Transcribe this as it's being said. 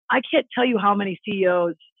I can't tell you how many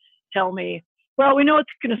CEOs tell me, well, we know it's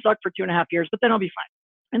going to suck for 2.5 years, but then I'll be fine.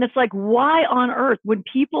 And it's like, why on earth, when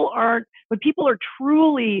people are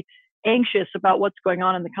truly anxious about what's going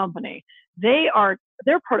on in the company,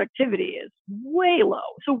 their productivity is way low.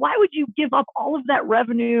 So why would you give up all of that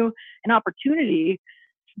revenue and opportunity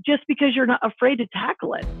just because you're not afraid to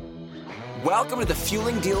tackle it? Welcome to the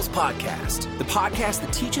Fueling Deals Podcast, the podcast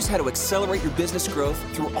that teaches how to accelerate your business growth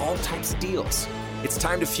through all types of deals. It's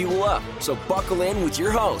time to fuel up, so buckle in with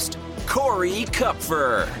your host, Corey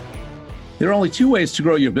Kupfer. There are only two ways to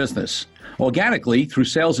grow your business: organically through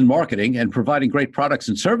sales and marketing and providing great products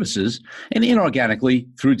and services, and inorganically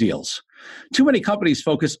through deals. Too many companies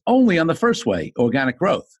focus only on the first way, organic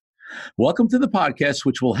growth. Welcome to the podcast,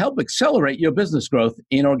 which will help accelerate your business growth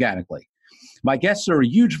inorganically. My guests are a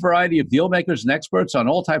huge variety of deal makers and experts on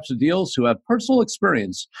all types of deals who have personal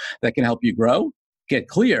experience that can help you grow, get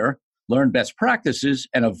clear, learn best practices,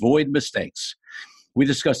 and avoid mistakes. We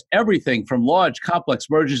discuss everything from large, complex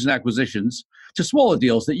mergers and acquisitions to smaller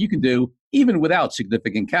deals that you can do even without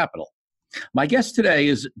significant capital. My guest today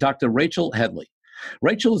is Dr. Rachel Headley.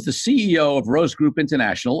 Rachel is the CEO of Rose Group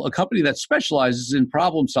International, a company that specializes in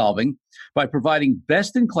problem solving by providing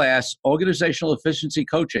best-in-class organizational efficiency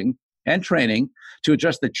coaching and training to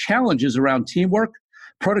address the challenges around teamwork,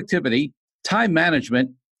 productivity, time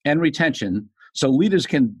management, and retention so leaders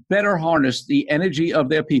can better harness the energy of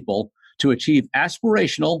their people to achieve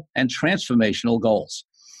aspirational and transformational goals.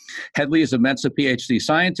 Headley is a Mensa PhD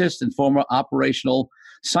scientist and former operational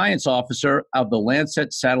science officer of the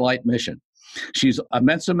Landsat satellite mission. She's a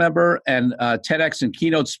Mensa member and TEDx and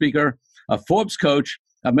keynote speaker, a Forbes coach,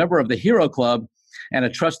 a member of the Hero Club, and a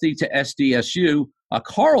trustee to SDSU, a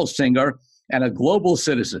choral singer, and a global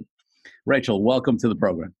citizen. Rachel, welcome to the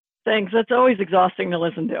program. Thanks. That's always exhausting to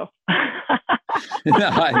listen to.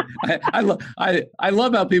 I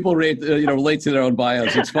love how people relate to their own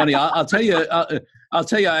bios. It's funny. I'll tell you. I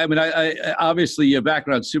mean, I obviously your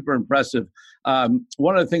background's super impressive.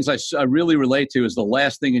 One of the things I really relate to is the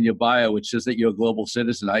last thing in your bio, which is that you're a global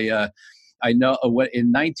citizen. I know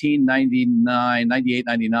in 1999, 98,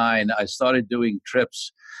 99, I started doing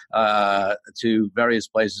trips to various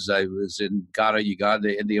places. I was in Ghana,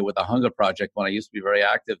 Uganda, India with the Hunger Project when I used to be very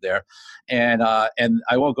active there. And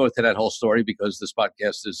I won't go into that whole story because this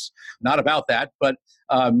podcast is not about that. But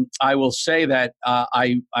I will say that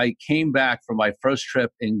I came back from my first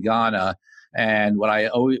trip in Ghana. And what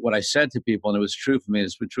I said to people, and it was true for me, and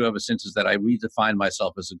it's been true ever since, is that I redefined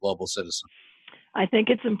myself as a global citizen. I think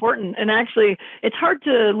it's important. And actually, it's hard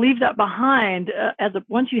to leave that behind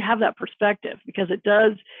once you have that perspective, because it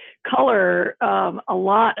does color a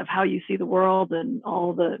lot of how you see the world and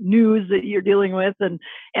all the news that you're dealing with and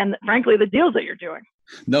frankly, the deals that you're doing.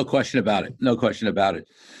 No question about it. No question about it.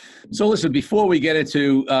 So listen, before we get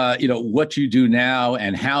into what you do now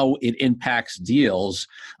and how it impacts deals,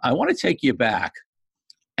 I want to take you back.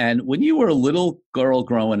 And when you were a little girl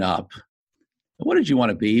growing up, what did you want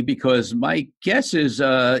to be? Because my guess is,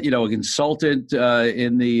 a consultant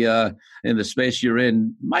in the space you're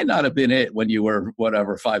in might not have been it when you were,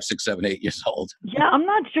 5, 6, 7, 8 years old. Yeah, I'm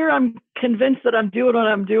not sure. I'm convinced that I'm doing what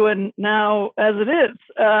I'm doing now as it is.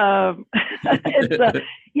 I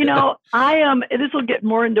am. This will get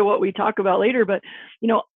more into what we talk about later. But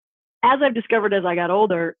as I've discovered as I got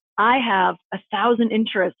older, I have 1,000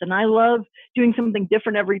 interests, and I love doing something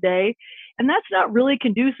different every day. And that's not really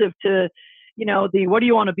conducive to the what do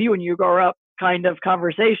you want to be when you grow up kind of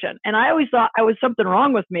conversation. And I always thought I was something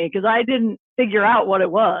wrong with me because I didn't figure out what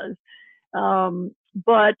it was.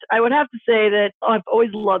 But I would have to say that I've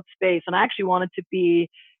always loved space, and I actually wanted to be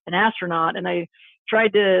an astronaut. And I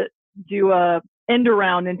tried to do a end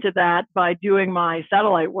around into that by doing my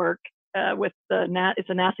satellite work with it's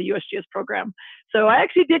a NASA USGS program. So I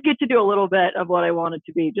actually did get to do a little bit of what I wanted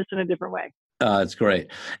to be, just in a different way. That's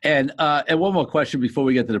great. And one more question before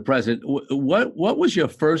we get to the present. What was your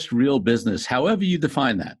first real business, however you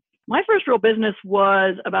define that? My first real business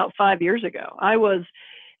was about 5 years ago. I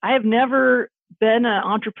have never been an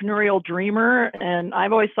entrepreneurial dreamer, and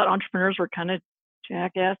I've always thought entrepreneurs were kind of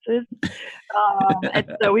jackasses.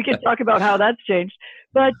 And so we could talk about how that's changed.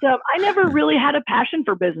 But I never really had a passion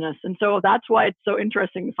for business. And so that's why it's so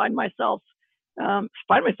interesting to find myself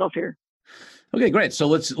here. Okay, great. So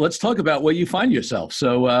let's talk about where you find yourself.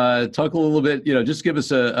 So talk a little bit, just give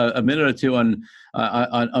us a minute or two on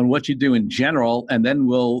what you do in general, and then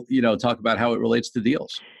we'll, talk about how it relates to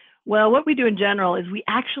deals. Well, what we do in general is we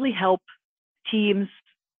actually help teams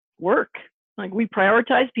work. Like, we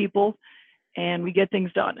prioritize people and we get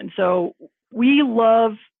things done. And so we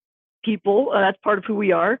love people. That's part of who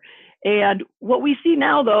we are. And what we see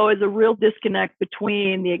now, though, is a real disconnect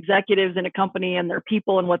between the executives in a company and their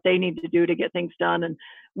people and what they need to do to get things done. And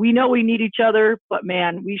we know we need each other, but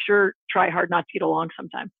man, we sure try hard not to get along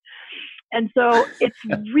sometimes. And so it's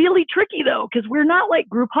really tricky, though, because we're not like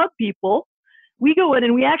group hug people. We go in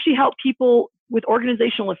and we actually help people with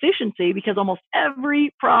organizational efficiency, because almost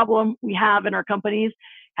every problem we have in our companies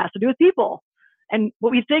has to do with people. And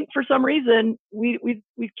what we think, for some reason, we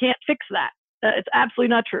can't fix that. It's absolutely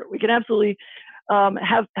not true. We can absolutely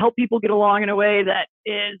help people get along in a way that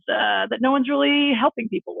is that no one's really helping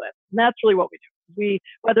people with. And that's really what we do.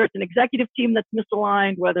 Whether it's an executive team that's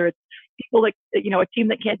misaligned, whether it's people that, a team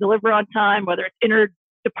that can't deliver on time, whether it's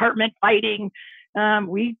inter-department fighting,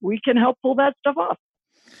 we can help pull that stuff off.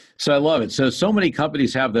 So I love it. So many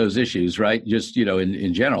companies have those issues, right? Just,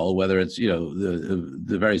 in general, whether it's,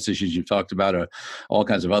 the various issues you've talked about, or all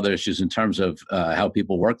kinds of other issues in terms of how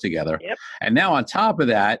people work together. Yep. And now on top of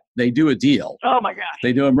that, they do a deal. Oh my gosh.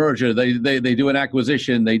 They do a merger. They do an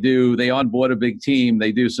acquisition. They onboard a big team.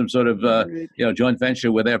 They do some sort of, joint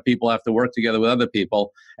venture where their people have to work together with other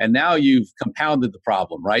people. And now you've compounded the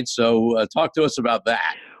problem, right? So talk to us about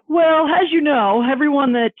that. Well, as you know,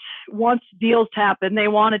 everyone that wants deals to happen, they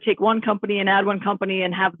want to take one company and add one company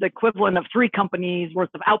and have the equivalent of 3 companies worth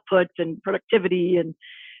of outputs and productivity and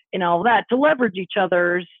all that to leverage each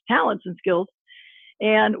other's talents and skills.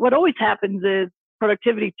 And what always happens is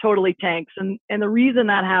productivity totally tanks. And the reason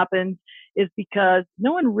that happens is because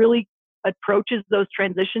no one really approaches those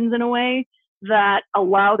transitions in a way that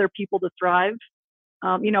allow their people to thrive.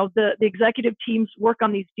 The executive teams work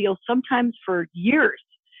on these deals sometimes for years,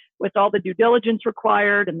 with all the due diligence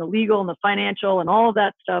required and the legal and the financial and all of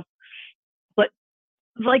that stuff. But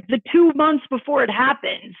like the 2 months before it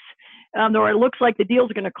happens, or it looks like the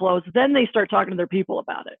deal's going to close, then they start talking to their people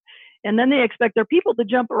about it. And then they expect their people to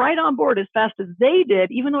jump right on board as fast as they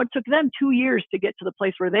did, even though it took them 2 years to get to the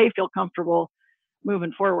place where they feel comfortable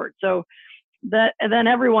moving forward. So and then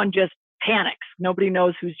everyone just panics. Nobody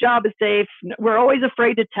knows whose job is safe. We're always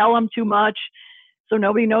afraid to tell them too much. So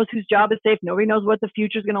nobody knows whose job is safe. Nobody knows what the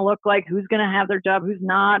future is going to look like, who's going to have their job, who's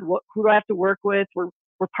not, who do I have to work with. We're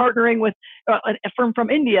partnering with a firm from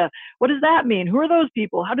India. What does that mean? Who are those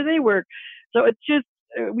people? How do they work? So it's just,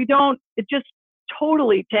 it just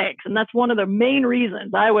totally tanks. And that's one of the main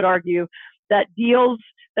reasons, I would argue, that deals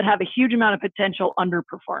that have a huge amount of potential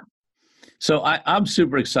underperform. So I'm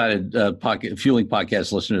super excited, Fueling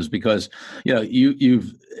Podcast listeners, because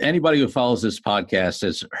anybody who follows this podcast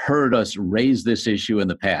has heard us raise this issue in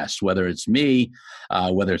the past. Whether it's me,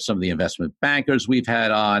 whether it's some of the investment bankers we've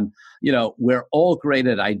had on, we're all great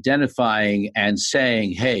at identifying and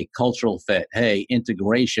saying, "Hey, cultural fit. Hey,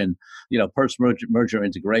 integration. Post-merger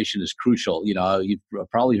integration is crucial." You've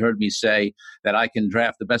probably heard me say that I can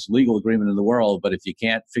draft the best legal agreement in the world, but if you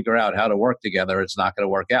can't figure out how to work together, it's not going to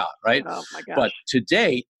work out, right? Oh my gosh. But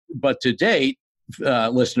to date,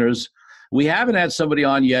 listeners, we haven't had somebody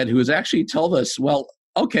on yet who has actually told us, well,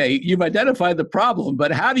 okay, you've identified the problem,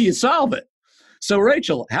 but how do you solve it? So,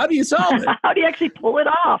 Rachel, how do you solve it? How do you actually pull it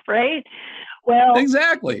off, right? Well,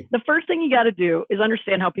 exactly. The first thing you got to do is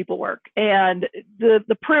understand how people work. And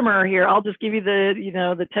the primer here, I'll just give you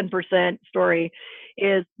the 10% story,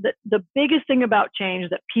 is that the biggest thing about change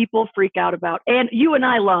that people freak out about, and you and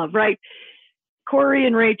I love, right? Corey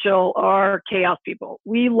and Rachel are chaos people.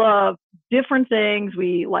 We love different things.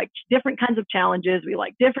 We like different kinds of challenges. We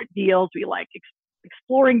like different deals. We like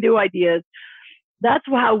exploring new ideas. That's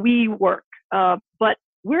how we work. But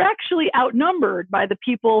we're actually outnumbered by the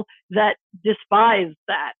people that despise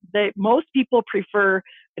that. Most people prefer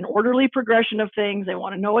an orderly progression of things. They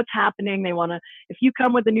want to know what's happening. If you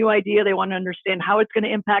come with a new idea, they want to understand how it's going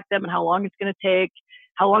to impact them and how long it's going to take,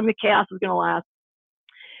 how long the chaos is going to last.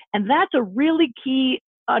 And that's a really key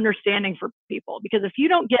understanding for people, because if you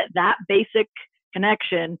don't get that basic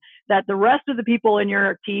connection that the rest of the people in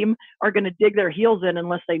your team are going to dig their heels in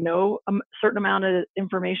unless they know a certain amount of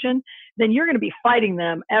information, then you're going to be fighting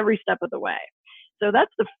them every step of the way. So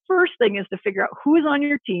that's the first thing, is to figure out who is on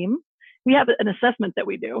your team. We have an assessment that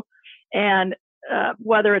we do. And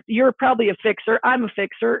whether it's, you're probably a fixer, I'm a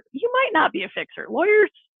fixer, you might not be a fixer.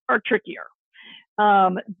 Lawyers are trickier.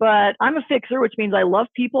 But I'm a fixer, which means I love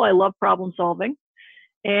people. I love problem solving.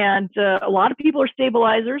 And a lot of people are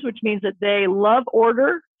stabilizers, which means that they love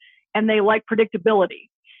order and they like predictability.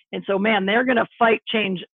 And so, man, they're going to fight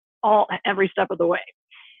change every step of the way.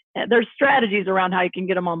 There's strategies around how you can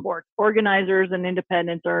get them on board. Organizers and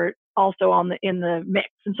independents are also in the mix.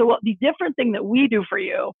 And so the different thing that we do for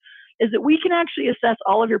you is that we can actually assess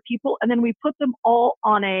all of your people, and then we put them all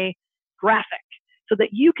on a graphic so that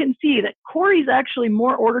you can see that Corey's actually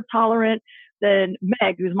more order tolerant, than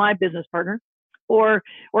Meg, who's my business partner, or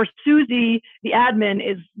Susie, the admin,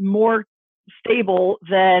 is more stable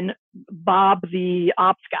than Bob, the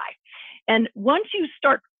ops guy. And once you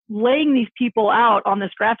start laying these people out on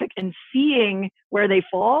this graphic and seeing where they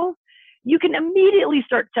fall, you can immediately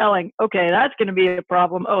start telling, okay, that's going to be a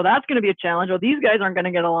problem. Oh, that's going to be a challenge. Oh, these guys aren't going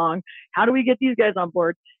to get along. How do we get these guys on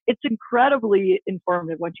board? It's incredibly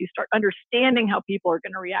informative once you start understanding how people are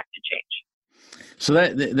going to react to change. So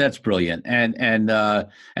that's brilliant, and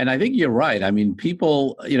I think you're right. I mean,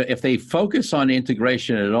 people, if they focus on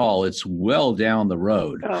integration at all, it's well down the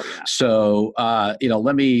road. Oh, yeah. So, I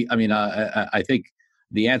think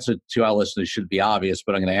the answer to our listeners should be obvious,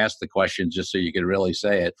 but I'm going to ask the question just so you can really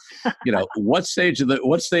say it. What stage of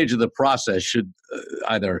the process should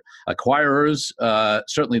either acquirers,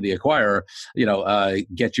 certainly the acquirer,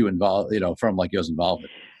 get you involved, firm like yours involved in?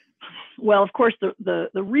 Well, of course, the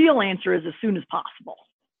real answer is as soon as possible.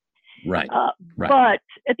 Right. But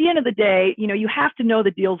at the end of the day, you have to know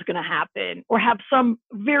the deal's going to happen, or have some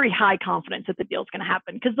very high confidence that the deal's going to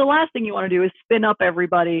happen. Because the last thing you want to do is spin up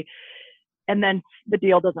everybody and then the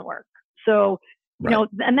deal doesn't work. So,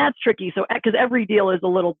 and that's tricky. So, because every deal is a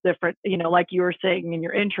little different, like you were saying in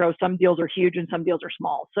your intro, some deals are huge and some deals are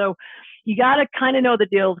small. So you got to kind of know the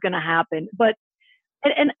deal is going to happen. But,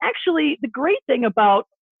 and actually the great thing about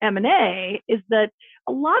M&A is that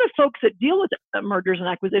a lot of folks that deal with mergers and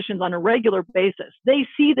acquisitions on a regular basis, they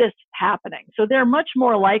see this happening. So they're much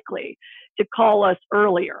more likely to call us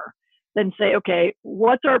earlier than say, okay,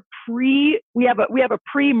 what's our we have a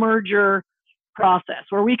pre-merger process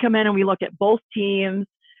where we come in and we look at both teams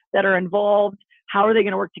that are involved. How are they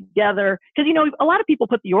going to work together? Because, a lot of people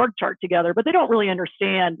put the org chart together, but they don't really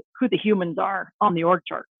understand who the humans are on the org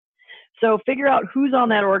chart. So figure out who's on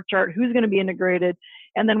that org chart, who's going to be integrated.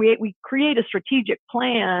 And then we create a strategic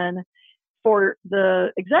plan for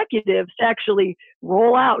the executives to actually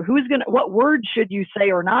roll out what words should you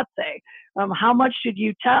say or not say? How much should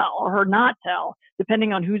you tell or not tell,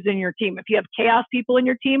 depending on who's in your team. If you have chaos people in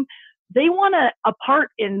your team, they want a part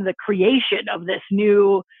in the creation of this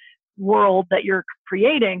new world that you're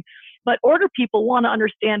creating. But order people want to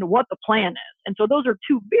understand what the plan is. And so those are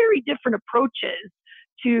two very different approaches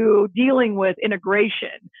to dealing with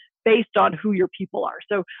integration based on who your people are.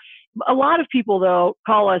 So a lot of people, though,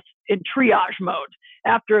 call us in triage mode.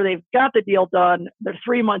 After they've got the deal done, they're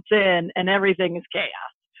 3 months in and everything is chaos.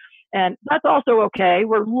 And that's also okay.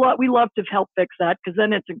 We love to help fix that because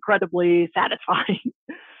then it's incredibly satisfying.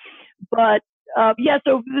 But so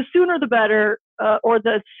the sooner the better, or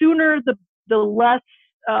the sooner the less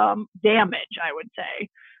damage, I would say.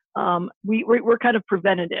 We're kind of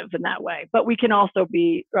preventative in that way, but we can also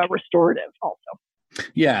be restorative also.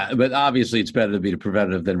 Yeah, but obviously it's better to be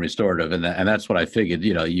preventative than restorative, and that's what I figured.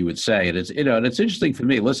 You would say, and it's and it's interesting for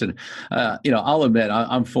me. Listen, I'll admit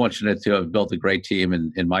I'm fortunate to have built a great team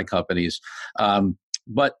in my companies,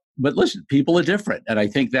 but listen, people are different, and I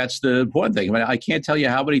think that's the important thing. I mean, I can't tell you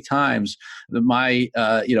how many times my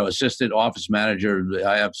assistant office manager,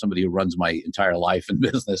 I have somebody who runs my entire life in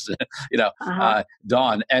business,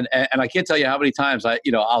 Dawn, and I can't tell you how many times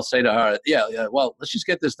I'll say to her, well, let's just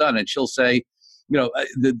get this done, and she'll say,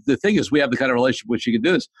 the thing is, we have the kind of relationship which she can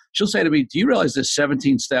do this. She'll say to me, do you realize there's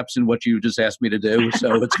 17 steps in what you just asked me to do?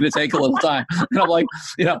 So it's going to take a little time. And I'm like,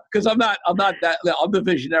 because I'm not that, I'm the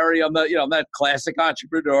visionary. I'm that classic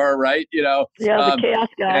entrepreneur, right? The chaos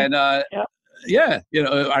guy. And, all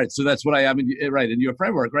right. So that's what I am in your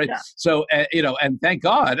framework, right? Yeah. So, and thank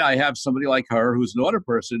God I have somebody like her who's an order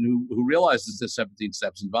person who realizes there's 17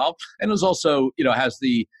 steps involved, and who's also,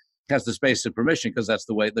 has the space and permission, because that's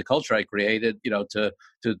the way the culture I created, to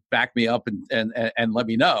back me up and let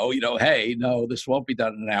me know, hey, no, this won't be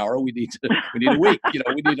done in an hour. We need a week,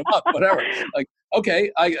 we need a month, whatever. Like, okay,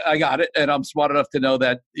 I got it. And I'm smart enough to know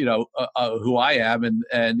that, who I am and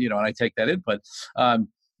I take that input. And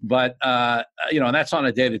that's on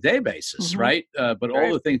a day-to-day basis, mm-hmm. right? But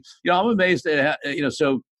all the things, I'm amazed at,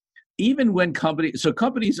 so even when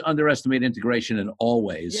companies underestimate integration in all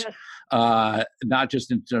ways. Yes. Not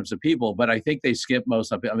just in terms of people, but I think they skip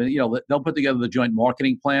most of it. I mean, they'll put together the joint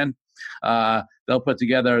marketing plan. They'll put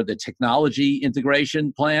together the technology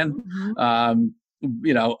integration plan. Mm-hmm.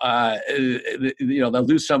 They'll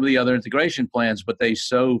do some of the other integration plans, but they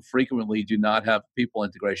so frequently do not have people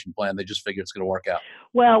integration plan. They just figure it's going to work out.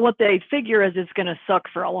 Well, what they figure is it's going to suck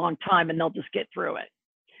for a long time, and they'll just get through it.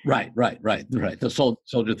 Right. The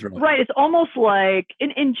soldier through. Right. It's almost like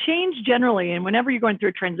in change generally, and whenever you're going through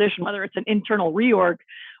a transition, whether it's an internal reorg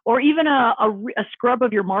or even a scrub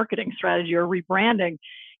of your marketing strategy or rebranding,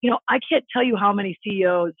 I can't tell you how many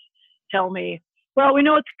CEOs tell me, well, we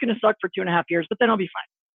know it's going to suck for 2.5 years, but then I'll be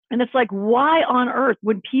fine. And it's like, why on earth,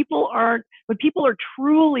 when people are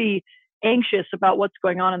truly anxious about what's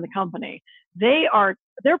going on in the company,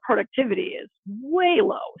 their productivity is way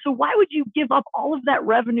low. So why would you give up all of that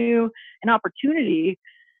revenue and opportunity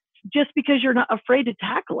just because you're not afraid to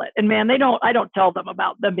tackle it? And man, I don't tell them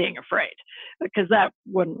about them being afraid, because that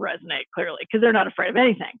wouldn't resonate clearly, because they're not afraid of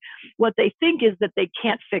anything. What they think is that they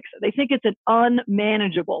can't fix it. They think it's an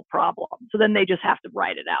unmanageable problem. So then they just have to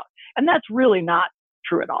write it out. And that's really not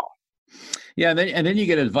true at all. Yeah, and then you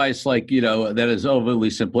get advice like, that is overly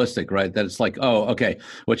simplistic, right? That it's like, oh, okay,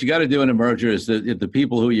 what you got to do in a merger is the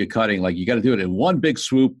people who you're cutting, like you got to do it in one big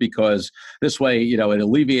swoop, because this way, it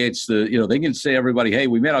alleviates they can say everybody, hey,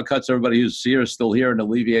 we made our cuts, everybody who's here is still here, and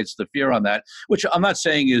alleviates the fear on that, which I'm not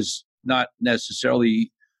saying is not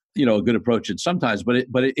necessarily a good approach at sometimes, but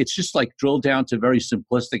it's just like drilled down to very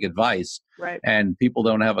simplistic advice, right? And people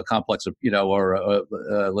don't have a complex, or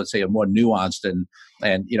let's say a more nuanced and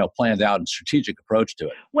planned out and strategic approach to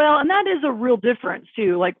it. Well, and that is a real difference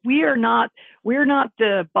too. Like we're not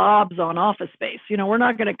the Bobs on Office Space. We're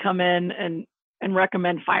not going to come in and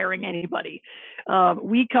recommend firing anybody.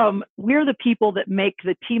 We're the people that make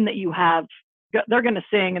the team that you have. They're going to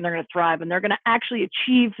sing and they're going to thrive, and they're going to actually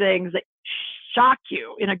achieve things that shock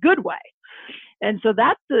you in a good way. And so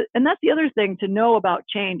that's the other thing to know about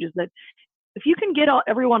change, is that if you can get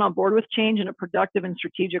everyone on board with change in a productive and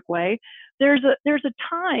strategic way, there's a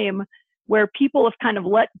time where people have kind of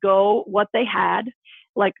let go what they had,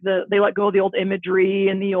 like they let go of the old imagery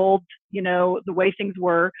and the old, the way things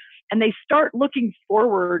were, and they start looking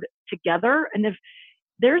forward together. And if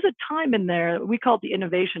there's a time in there, we call it the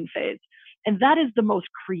innovation phase. And that is the most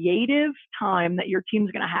creative time that your team's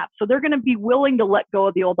going to have. So they're going to be willing to let go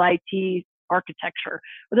of the old IT architecture,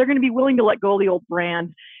 or they're going to be willing to let go of the old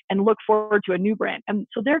brand and look forward to a new brand. And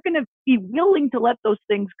so they're going to be willing to let those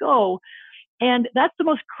things go. And that's the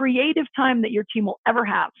most creative time that your team will ever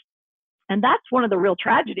have. And that's one of the real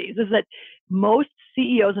tragedies, is that most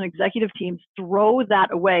CEOs and executive teams throw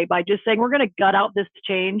that away by just saying, we're going to gut out this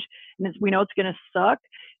change, and we know it's going to suck.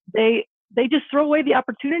 They just throw away the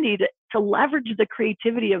opportunity to leverage the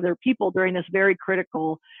creativity of their people during this very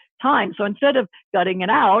critical time. So instead of gutting it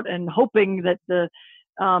out and hoping that that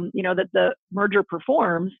the merger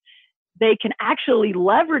performs, they can actually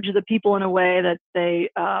leverage the people in a way that they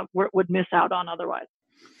would miss out on otherwise.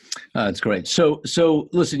 That's great. So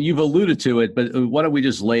listen, you've alluded to it, but why don't we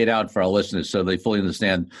just lay it out for our listeners so they fully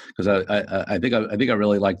understand? Because I think I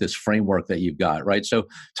really like this framework that you've got, right? So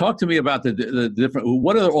talk to me about the different.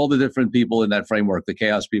 What are all the different people in that framework? The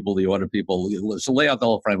chaos people, the order people. So lay out the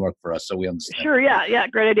whole framework for us so we understand. Sure. Yeah.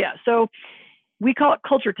 Great idea. So we call it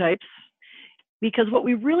culture types, because what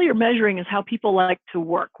we really are measuring is how people like to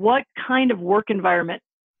work. What kind of work environment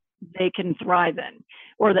they can thrive in,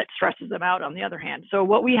 or that stresses them out, on the other hand. So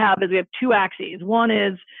what we have is two axes. One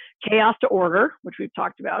is chaos to order, which we've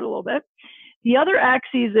talked about a little bit. The other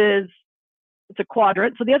axis it's a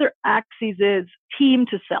quadrant. So the other axis is team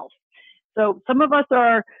to self. So some of us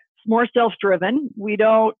are more self-driven. We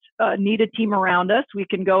don't need a team around us. We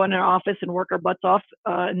can go in an office and work our butts off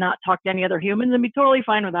and not talk to any other humans, and be totally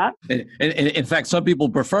fine with that. And in fact, some people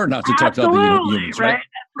prefer not to talk to other humans, right?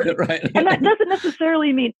 Right. And that doesn't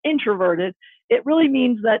necessarily mean introverted. It really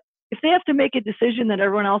means that if they have to make a decision that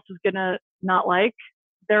everyone else is going to not like,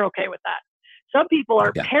 they're okay with that. Some people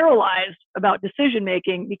are paralyzed about decision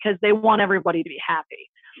making because they want everybody to be happy.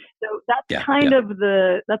 So that's kind of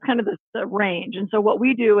the range. And so what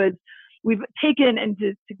we do is we've taken, and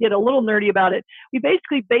to get a little nerdy about it, we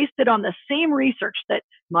basically based it on the same research that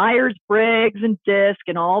Myers-Briggs and DISC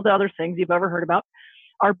and all the other things you've ever heard about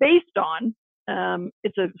are based on.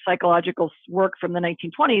 It's a psychological work from the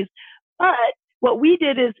 1920s. But what we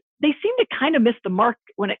did is they seem to kind of miss the mark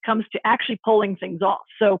when it comes to actually pulling things off.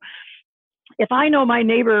 So if I know my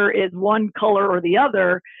neighbor is one color or the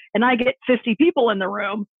other, and I get 50 people in the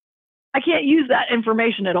room, I can't use that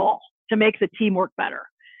information at all to make the team work better.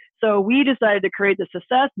 So we decided to create this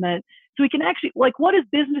assessment so we can actually, like, what is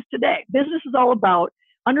business today? Business is all about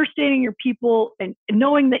understanding your people and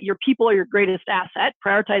knowing that your people are your greatest asset,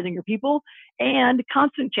 prioritizing your people, and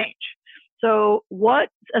constant change. So what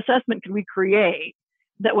assessment can we create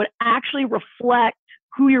that would actually reflect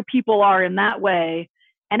who your people are in that way,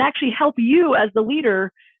 and actually help you as the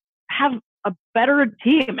leader have a better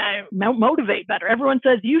team, motivate better? Everyone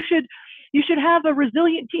says you should have a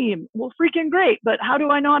resilient team. Well, freaking great, but how do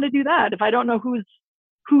I know how to do that if I don't know who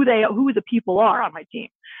the people are on my team?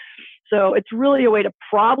 So it's really a way to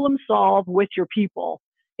problem solve with your people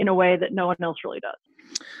in a way that no one else really does.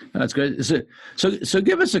 That's good. So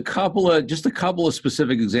give us a couple of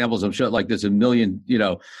specific examples. I'm sure like there's a million,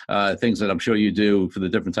 things that I'm sure you do for the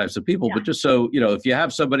different types of people, but just so, if you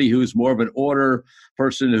have somebody who's more of an order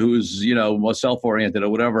person who's, more self-oriented or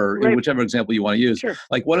whatever, Right. whichever example you want to use, Sure.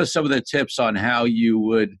 like what are some of the tips on how you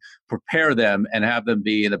would prepare them and have them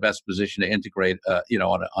be in the best position to integrate,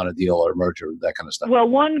 on a deal or a merger, that kind of stuff? Well,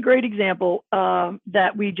 one great example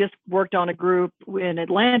that we just worked on a group in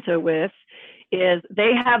Atlanta with is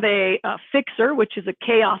they have a fixer, which is a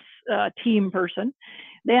chaos team person.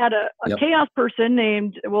 They had a chaos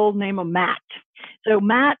person we'll name him Matt. So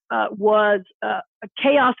Matt was a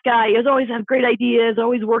chaos guy. He always had great ideas,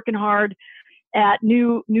 always working hard at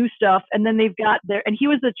new stuff. And then they've got and he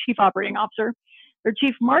was the chief operating officer. Their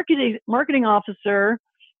chief marketing officer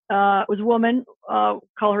was a woman,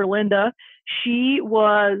 call her Linda. She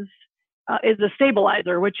is a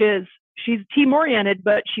stabilizer, which is she's team oriented,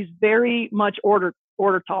 but she's very much order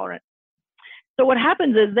tolerant. So what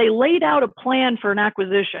happens is they laid out a plan for an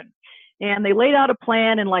acquisition, and they laid out a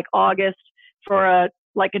plan in like August for a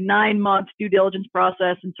 9-month due diligence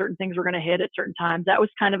process, and certain things were going to hit at certain times. That was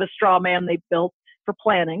kind of a straw man they built for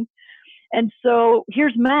planning. And so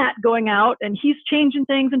here's Matt going out, and he's changing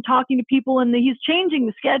things and talking to people, and he's changing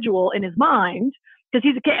the schedule in his mind because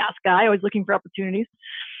he's a chaos guy, always looking for opportunities.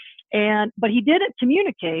 But he didn't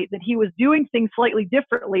communicate that he was doing things slightly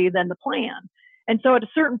differently than the plan. And so at a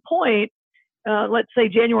certain point, let's say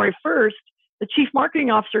January 1st, the chief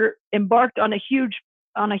marketing officer embarked on a huge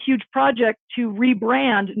project to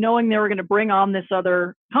rebrand, knowing they were going to bring on this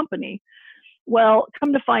other company. Well,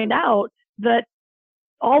 come to find out that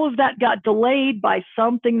all of that got delayed by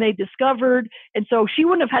something they discovered. And so she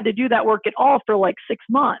wouldn't have had to do that work at all for like 6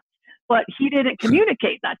 months, but he didn't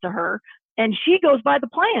communicate that to her. And she goes by the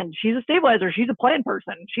plan. She's a stabilizer. She's a plan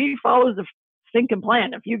person. She follows the thinking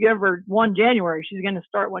plan. If you give her 1 January, she's going to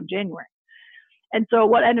start 1 January. And so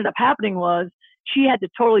what ended up happening was she had to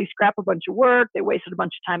totally scrap a bunch of work. They wasted a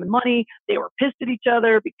bunch of time and money. They were pissed at each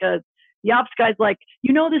other because the ops guy's like,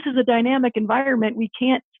 this is a dynamic environment. We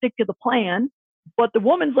can't stick to the plan. But the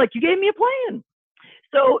woman's like, you gave me a plan.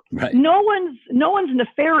 So right. No one's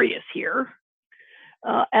nefarious here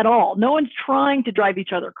at all. No one's trying to drive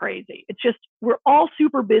each other crazy. It's just we're all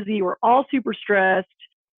super busy. We're all super stressed.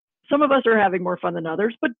 Some of us are having more fun than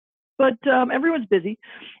others, but everyone's busy.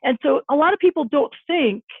 And so a lot of people don't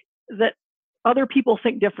think that other people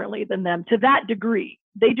think differently than them to that degree.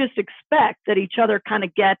 They just expect that each other kind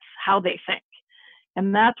of gets how they think.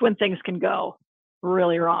 And that's when things can go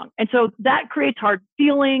really wrong. And so that creates hard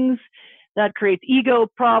feelings, that creates ego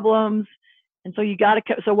problems. And so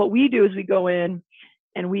so what we do is we go in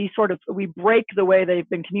and we break the way they've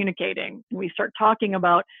been communicating. And we start talking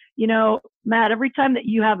about, Matt, every time that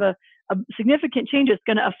you have a significant change that's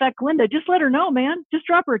going to affect Linda, just let her know, man. Just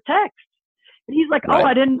drop her a text. And he's like, right. Oh,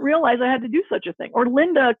 I didn't realize I had to do such a thing. Or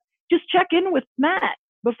Linda, just check in with Matt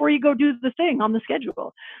before you go do the thing on the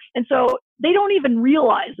schedule. And so they don't even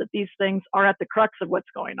realize that these things are at the crux of what's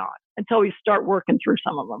going on until we start working through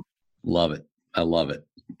some of them. Love it. I love it.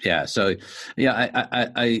 Yeah. So,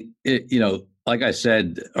 I like I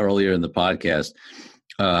said earlier in the podcast,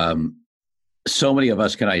 so many of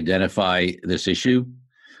us can identify this issue,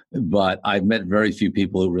 but I've met very few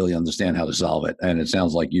people who really understand how to solve it. And it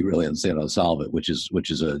sounds like you really understand how to solve it, which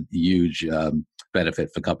is a huge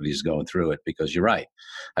benefit for companies going through it, because you're right.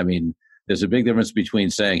 I mean, there's a big difference between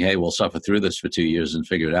saying, hey, we'll suffer through this for 2 years and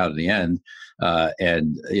figure it out in the end,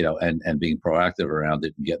 and being proactive around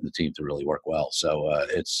it and getting the team to really work well. So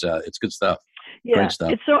it's good stuff. Yeah, great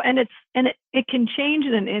stuff. It's so, and it can change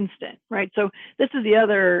in an instant, right? So this is the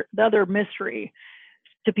other mystery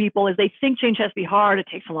to people is they think change has to be hard. It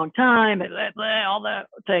takes a long time, all the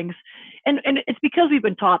things. And it's because we've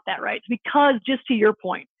been taught that, right? It's because, just to your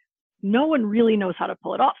point, no one really knows how to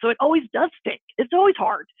pull it off. So it always does stink. It's always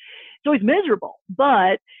hard. It's always miserable.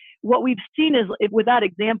 But what we've seen is with that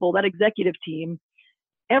example, that executive team,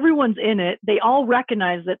 everyone's in it. They all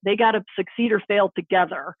recognize that they got to succeed or fail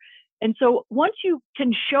together. And so once you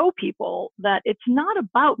can show people that it's not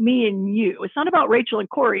about me and you, it's not about Rachel and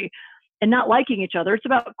Corey and not liking each other. It's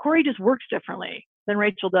about Corey just works differently than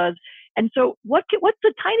Rachel does. And so what's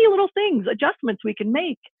the tiny little things, adjustments we can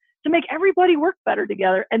make to make everybody work better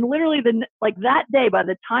together? And literally that day, by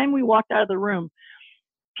the time we walked out of the room,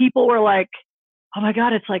 people were like, oh my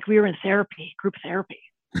God, it's like we were in therapy, group therapy,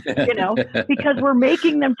 because we're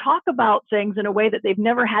making them talk about things in a way that they've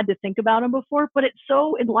never had to think about them before, but it's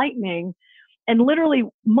so enlightening. And literally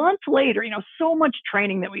months later, so much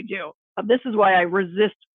training that we do. This is why I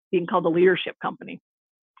resist being called a leadership company,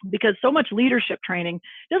 because so much leadership training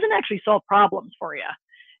doesn't actually solve problems for you,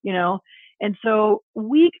 And so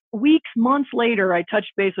weeks, months later, I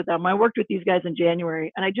touched base with them. I worked with these guys in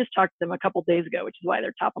January, and I just talked to them a couple days ago, which is why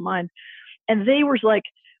they're top of mind. And they were like,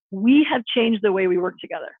 we have changed the way we work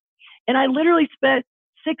together. And I literally spent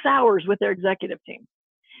 6 hours with their executive team.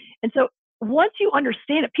 And so once you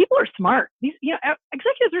understand it, people are smart. These,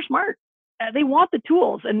 executives are smart. They want the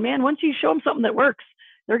tools. And man, once you show them something that works,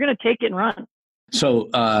 they're going to take it and run. So,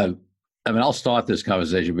 I'll start this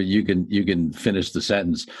conversation, but you can finish the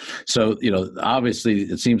sentence. So, obviously,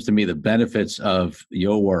 it seems to me the benefits of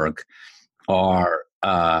your work are,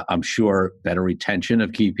 I'm sure, better retention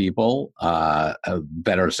of key people,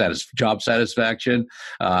 better job satisfaction,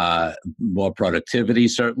 more productivity.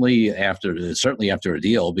 Certainly after a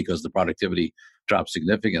deal, because the productivity drops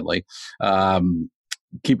significantly.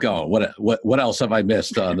 Keep going. What else have I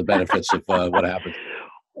missed on the benefits of what happened?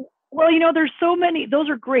 Well, there's so many, those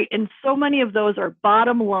are great. And so many of those are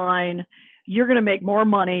bottom line. You're going to make more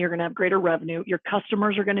money. You're going to have greater revenue. Your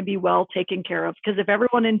customers are going to be well taken care of. Because if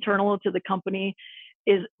everyone internal to the company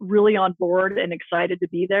is really on board and excited to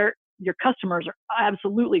be there, your customers are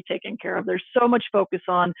absolutely taken care of. There's so much focus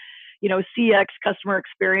on, CX, customer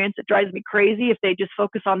experience. It drives me crazy if they just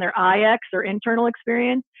focus on their IX or internal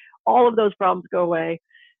experience. All of those problems go away.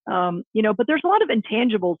 But there's a lot of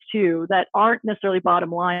intangibles too that aren't necessarily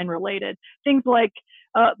bottom line related. Things like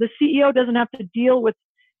the CEO doesn't have to deal with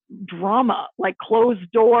drama, like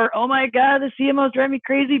closed door. Oh my God, the CMO's driving me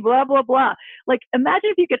crazy, blah, blah, blah. Like imagine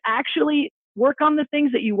if you could actually work on the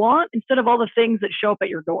things that you want instead of all the things that show up at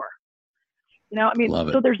your door.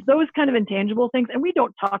 So there's those kind of intangible things. And we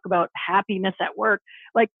don't talk about happiness at work.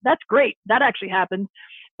 Like that's great. That actually happens.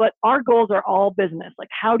 But our goals are all business. Like,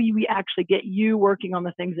 how do we actually get you working on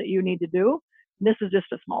the things that you need to do? This is just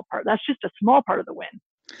a small part. That's just a small part of the win.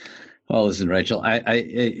 Well, listen, Rachel, I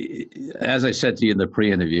as I said to you in the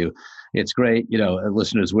pre-interview, it's great.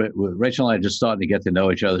 Listeners, Rachel and I are just starting to get to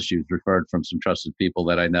know each other. She was referred from some trusted people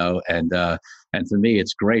that I know. And for me,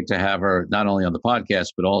 it's great to have her not only on the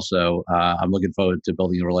podcast, but also I'm looking forward to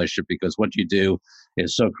building a relationship, because what you do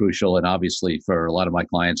is so crucial. And obviously for a lot of my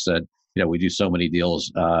clients that, we do so many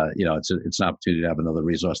deals, it's an opportunity to have another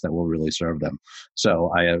resource that will really serve them.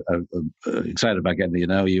 So I'm excited about getting to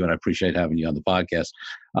know you, and I appreciate having you on the podcast.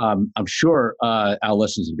 I'm sure our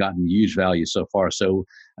listeners have gotten huge value so far. So,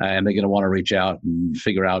 and they're going to want to reach out and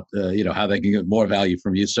figure out, how they can get more value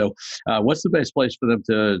from you. So what's the best place for them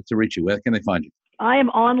to reach you? Where can they find you? I am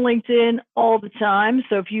on LinkedIn all the time.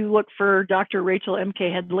 So if you look for Dr. Rachel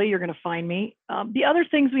M.K. Headley, you're going to find me. The other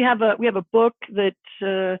things, we have a book that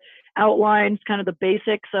outlines kind of the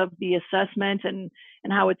basics of the assessment and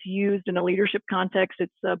how it's used in a leadership context.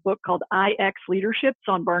 It's a book called IX Leadership. It's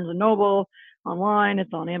on Barnes & Noble, online.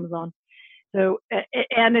 It's on Amazon. So,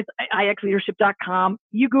 and it's ixleadership.com.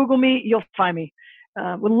 You Google me, you'll find me.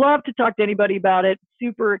 Would love to talk to anybody about it.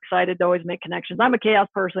 Super excited to always make connections. I'm a chaos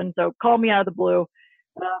person, so call me out of the blue.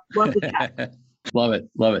 Love to chat. Love it.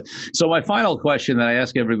 So my final question that I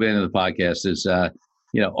ask everybody in the podcast is,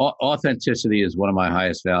 authenticity is one of my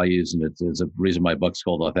highest values, and it's a reason my book's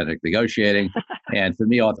called Authentic Negotiating. And for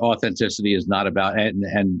me, authenticity is not about, and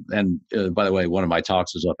by the way, one of my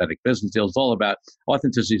talks is Authentic Business Deals. It's all about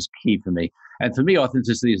authenticity is key for me. And for me,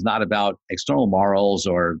 authenticity is not about external morals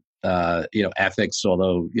or ethics,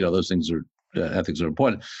 although those things are ethics are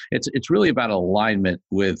important. It's really about alignment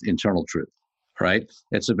with internal truth, right?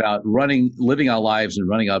 It's about living our lives and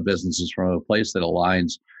running our businesses from a place that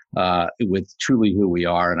aligns with truly who we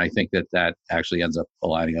are. And I think that actually ends up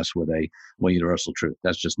aligning us with a more universal truth.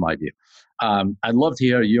 That's just my view. I'd love to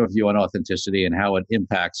hear your view on authenticity and how it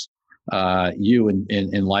impacts you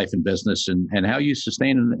in life and business, and how you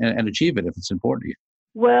sustain and achieve it if it's important to you.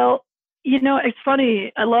 Well, it's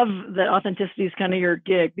funny. I love that authenticity is kind of your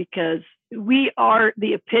gig, because we are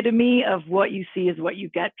the epitome of what you see is what you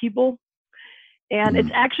get, people. And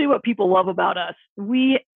it's actually what people love about us.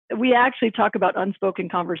 We actually talk about unspoken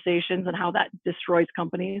conversations and how that destroys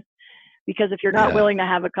companies. Because if you're not willing to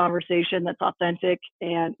have a conversation that's authentic,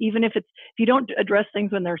 and even if you don't address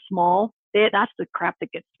things when they're small, that's the crap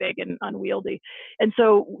that gets big and unwieldy. And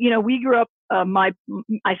so, we grew up,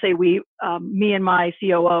 me and my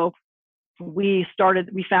COO, we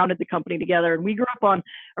founded the company together, and we grew up on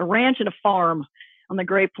a ranch and a farm on the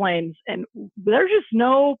Great Plains. And there's just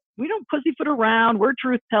we don't pussyfoot around. We're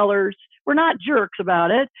truth tellers. We're not jerks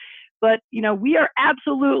about it, but we are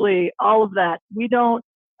absolutely all of that. We don't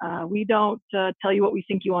tell you what we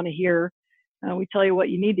think you want to hear. We tell you what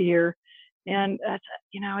you need to hear. And that's,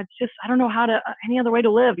 it's just, I don't know any other way to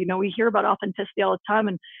live. We hear about authenticity all the time,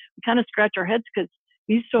 and we kind of scratch our heads because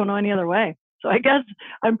we just don't know any other way. So I guess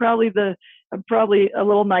I'm probably a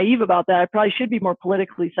little naive about that. I probably should be more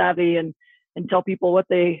politically savvy and and tell people what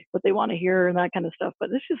they want to hear and that kind of stuff. But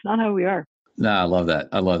this is not how we are. No, I love that.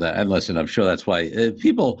 I love that. And listen, I'm sure that's why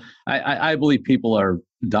people, I believe people are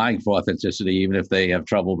dying for authenticity, even if they have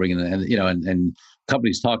trouble bringing it in, and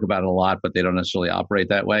companies talk about it a lot, but they don't necessarily operate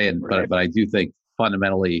that way. And, Right. but I do think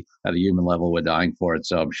fundamentally at a human level, we're dying for it.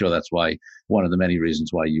 So I'm sure that's why one of the many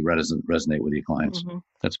reasons why you resonate with your clients. Mm-hmm.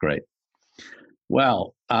 That's great.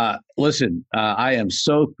 Well, listen, I am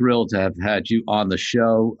so thrilled to have had you on the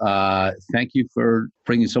show. Thank you for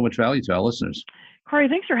bringing so much value to our listeners. Corey,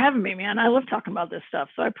 thanks for having me, man. I love talking about this stuff,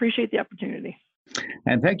 so I appreciate the opportunity.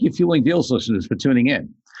 And thank you, Fueling Deals listeners, for tuning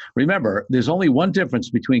in. Remember, there's only one difference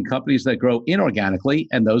between companies that grow inorganically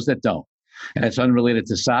and those that don't. And it's unrelated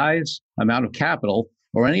to size, amount of capital,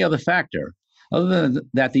 or any other factor, other than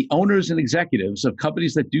that the owners and executives of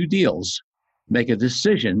companies that do deals make a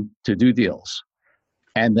decision to do deals,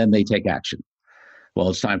 and then they take action. Well,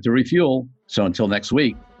 it's time to refuel. So until next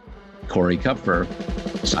week, Corey Kupfer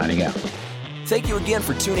signing out. Thank you again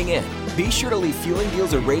for tuning in. Be sure to leave Fueling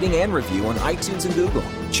Deals a rating and review on iTunes and Google.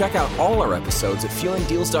 Check out all our episodes at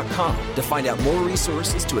fuelingdeals.com to find out more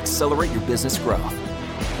resources to accelerate your business growth.